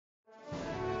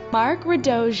Mark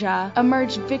Radoja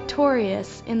emerged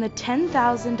victorious in the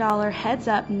 $10,000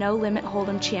 heads-up no-limit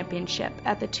hold'em championship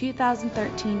at the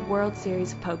 2013 World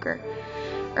Series of Poker,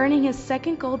 earning his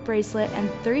second gold bracelet and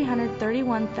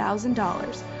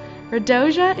 $331,000.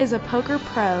 Radoja is a poker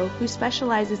pro who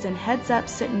specializes in heads-up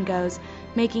sit-and-goes,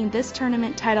 making this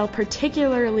tournament title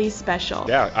particularly special.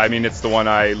 Yeah, I mean, it's the one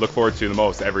I look forward to the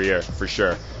most every year, for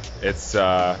sure. It's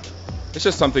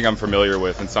just something I'm familiar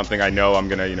with and something I know I'm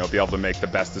gonna, be able to make the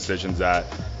best decisions at.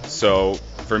 So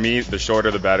for me, the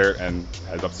shorter the better, and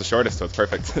heads up's the shortest, so it's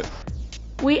perfect.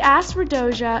 We asked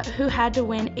Radoja, who had to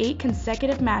win 8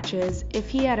 consecutive matches, if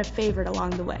he had a favorite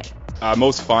along the way.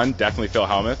 Most fun, definitely Phil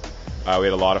Hellmuth. We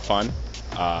had a lot of fun.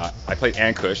 I played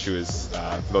Ankush, who is,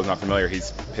 for those not familiar,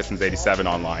 he's Pistons 87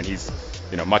 online. He's,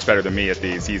 much better than me at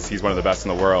these. He's one of the best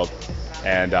in the world.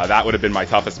 And that would have been my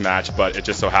toughest match, but it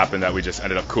just so happened that we just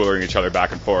ended up coolering each other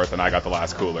back and forth, and I got the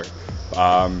last cooler.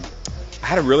 I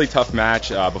had a really tough match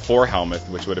before Hellmuth,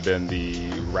 which would have been the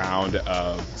round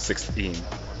of 16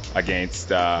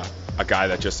 against a guy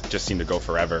that just seemed to go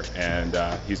forever, and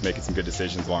he was making some good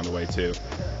decisions along the way too.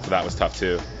 So that was tough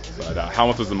too. But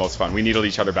Hellmuth was the most fun. We needled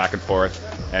each other back and forth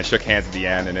and shook hands at the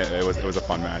end, and it was a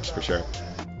fun match for sure.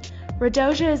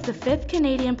 Radoja is the 5th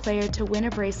Canadian player to win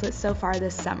a bracelet so far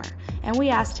this summer, and we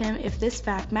asked him if this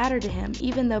fact mattered to him,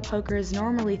 even though poker is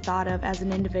normally thought of as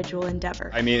an individual endeavor.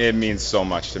 I mean, it means so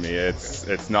much to me.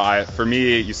 It's not, for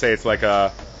me, you say it's like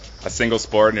a single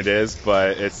sport, and it is,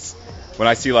 but it's, when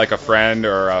I see like a friend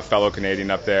or a fellow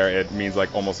Canadian up there, it means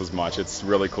like almost as much. It's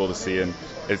really cool to see, and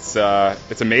it's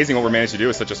amazing what we're managed to do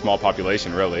with such a small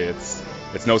population, really.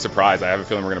 It's no surprise. I have a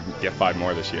feeling we're going to get 5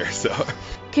 more this year. So,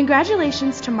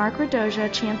 congratulations to Mark Radoja,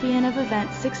 champion of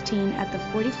Event 16 at the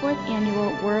 44th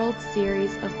Annual World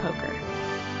Series of Poker.